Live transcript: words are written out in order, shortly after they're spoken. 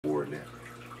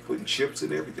putting chips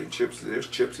in everything. There's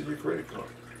chips in your credit card.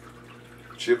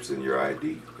 Chips in your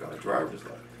ID, driver's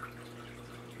license.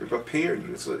 They're preparing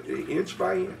you. It's inch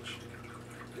by inch.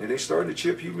 And they're starting to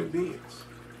chip human beings.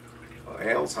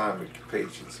 Alzheimer's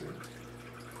patients and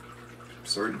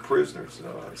certain prisoners,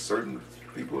 certain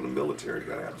people in the military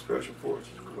got to have special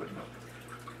forces and whatnot.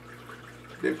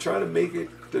 They're trying to make it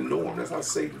the norm. That's how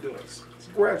Satan does. It's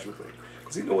a gradual thing.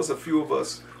 Because he knows a few of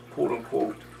us, quote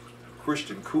unquote,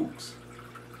 Christian kooks,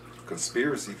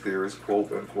 conspiracy theorists,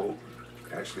 quote unquote,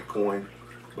 actually coined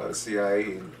by the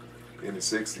CIA in the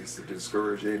 60s to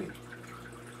discourage any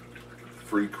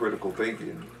free critical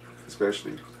thinking,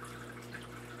 especially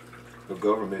the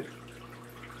government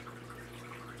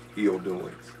ill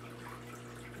doings.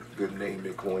 Good name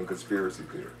they coined conspiracy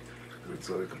theory.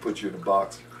 So they can put you in a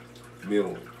box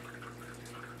mentally.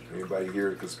 Anybody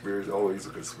hear a conspiracy? Oh, he's a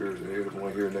conspiracy. They don't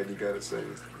want to hear nothing you got to say.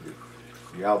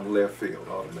 You're out in left field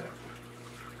automatically.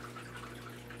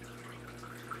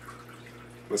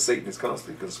 But Satan is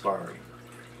constantly conspiring.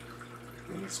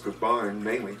 And he's conspiring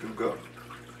mainly through God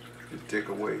to take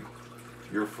away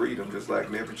your freedom, just like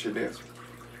Nebuchadnezzar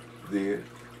did,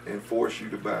 and force you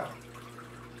to bow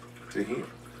to him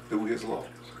through his laws.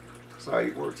 That's how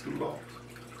he works, through laws.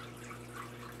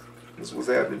 This is what's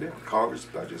happening now. Congress,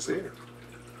 I just said it.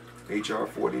 H.R.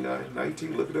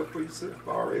 4919, look it up for yourself.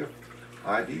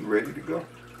 RFID, ready to go.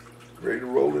 Ready to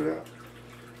roll it out.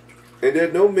 And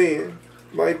that no man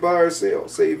might buy or sell,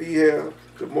 save he have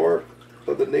the mark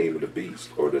of the name of the beast,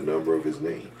 or the number of his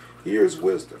name. Here is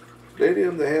wisdom. Let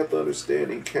him that hath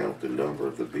understanding count the number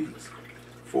of the beast,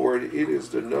 for it is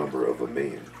the number of a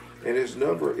man, and his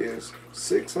number is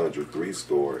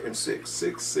 666,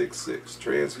 666,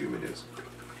 transhumanism.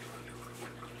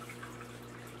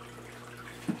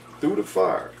 Through the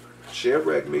fire,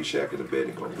 Shadrach, Meshach, and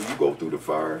Abednego. When you go through the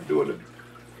fire during the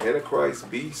Antichrist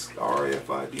beast,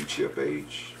 RFID chip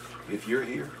age, if you're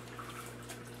here,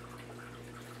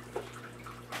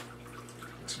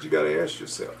 that's what you got to ask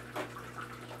yourself.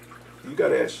 You got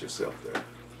to ask yourself that.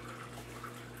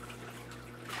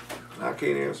 I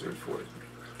can't answer it for you.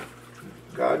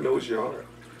 God knows your heart.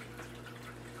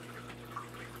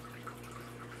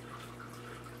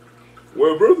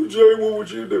 Well, Brother Jay, what would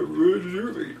you do? What would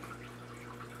you think?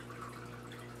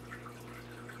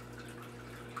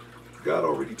 God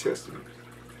already tested me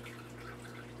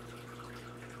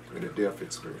in a death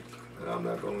experience. And I'm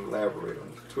not going to elaborate on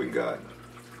it. Between God and me.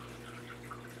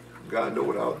 God knows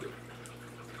what I'll do.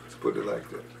 Let's put it like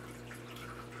that.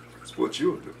 It's what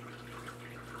you'll do.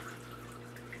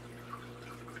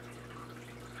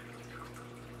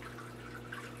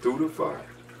 Through the fire.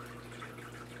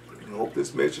 I hope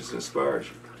this message inspires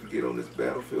you to get on this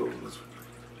battlefield, this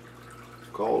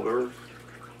called Earth,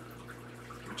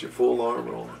 with your full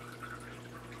armor on.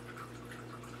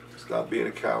 Stop being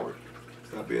a coward.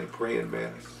 Stop being a praying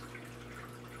mantis.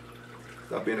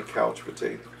 Stop being a couch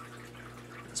potato.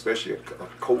 Especially a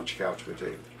coach couch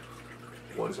potato.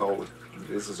 One's always,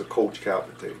 this is a coach couch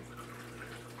potato.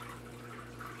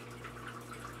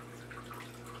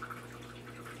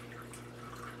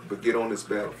 But get on this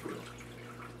battlefield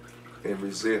and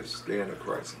resist the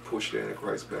Antichrist and push the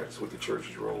Antichrist back. That's what the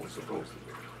church's role is supposed to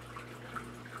be.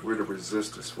 We're the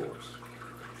resistance force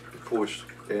to push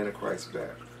the Antichrist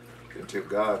back until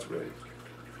God's ready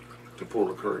to pull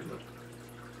the curtain up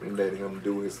and let him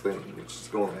do his thing, which is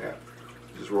going to happen.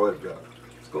 Just roy God.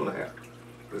 It's going to happen.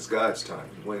 It's God's time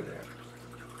when it happens.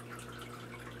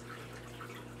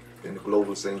 And the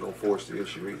globalists ain't going to force the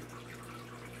issue either.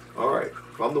 All right,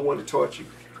 if I'm the one that taught you,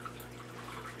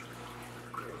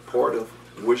 part of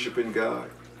worshiping God,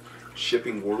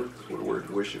 shipping worth, what the word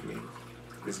worship means,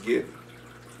 is giving.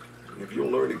 And if you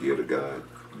don't learn to give to God,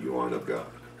 you aren't of God.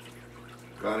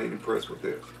 God ain't impressed with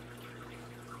this.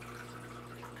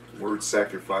 Word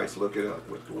sacrifice, look it up,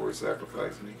 what the word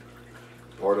sacrifice means.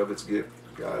 Part of it's giving,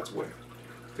 God's way.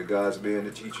 To God's man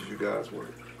that teaches you God's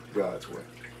word, God's way.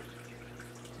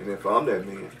 And if I'm that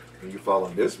man, and you follow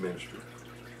this ministry,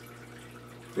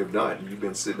 if not, and you've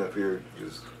been sitting up here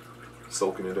just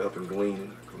soaking it up and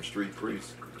gleaning from street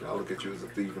priests, I'll look at you as a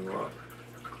thief and robber,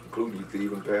 including you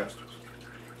thieving pastors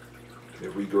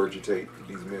that regurgitate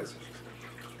these messages.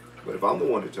 But if I'm the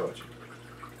one that taught you,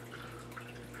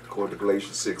 according to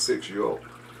Galatians 6:6, you're old,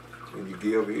 and you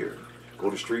give here, go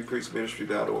to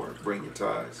streetpriestministry.org, bring your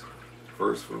tithes,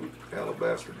 first fruit,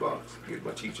 alabaster box, get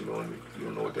my teaching on you. You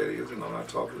don't know what that is, and I'm not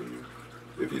talking to you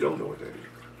if you don't know what that is,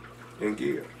 and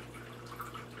give.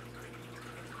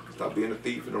 Stop being a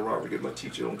thief and a robber. Get my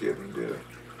teaching on giving. Get a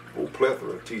whole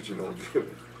plethora of teaching on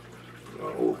giving.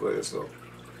 A whole class. So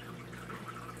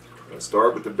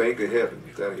start with the bank of heaven.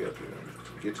 That'll help you.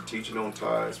 Get to teaching on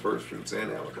tithes, first fruits,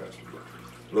 and alabaster box.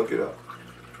 Look it up.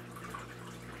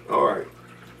 All right.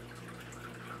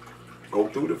 Go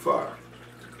through the fire.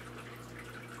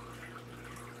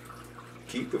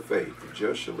 Keep the faith. The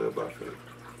just shall live by faith.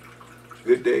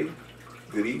 Good day,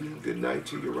 good evening, good night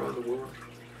to you around the world.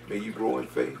 May you grow in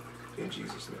faith in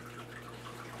Jesus' name.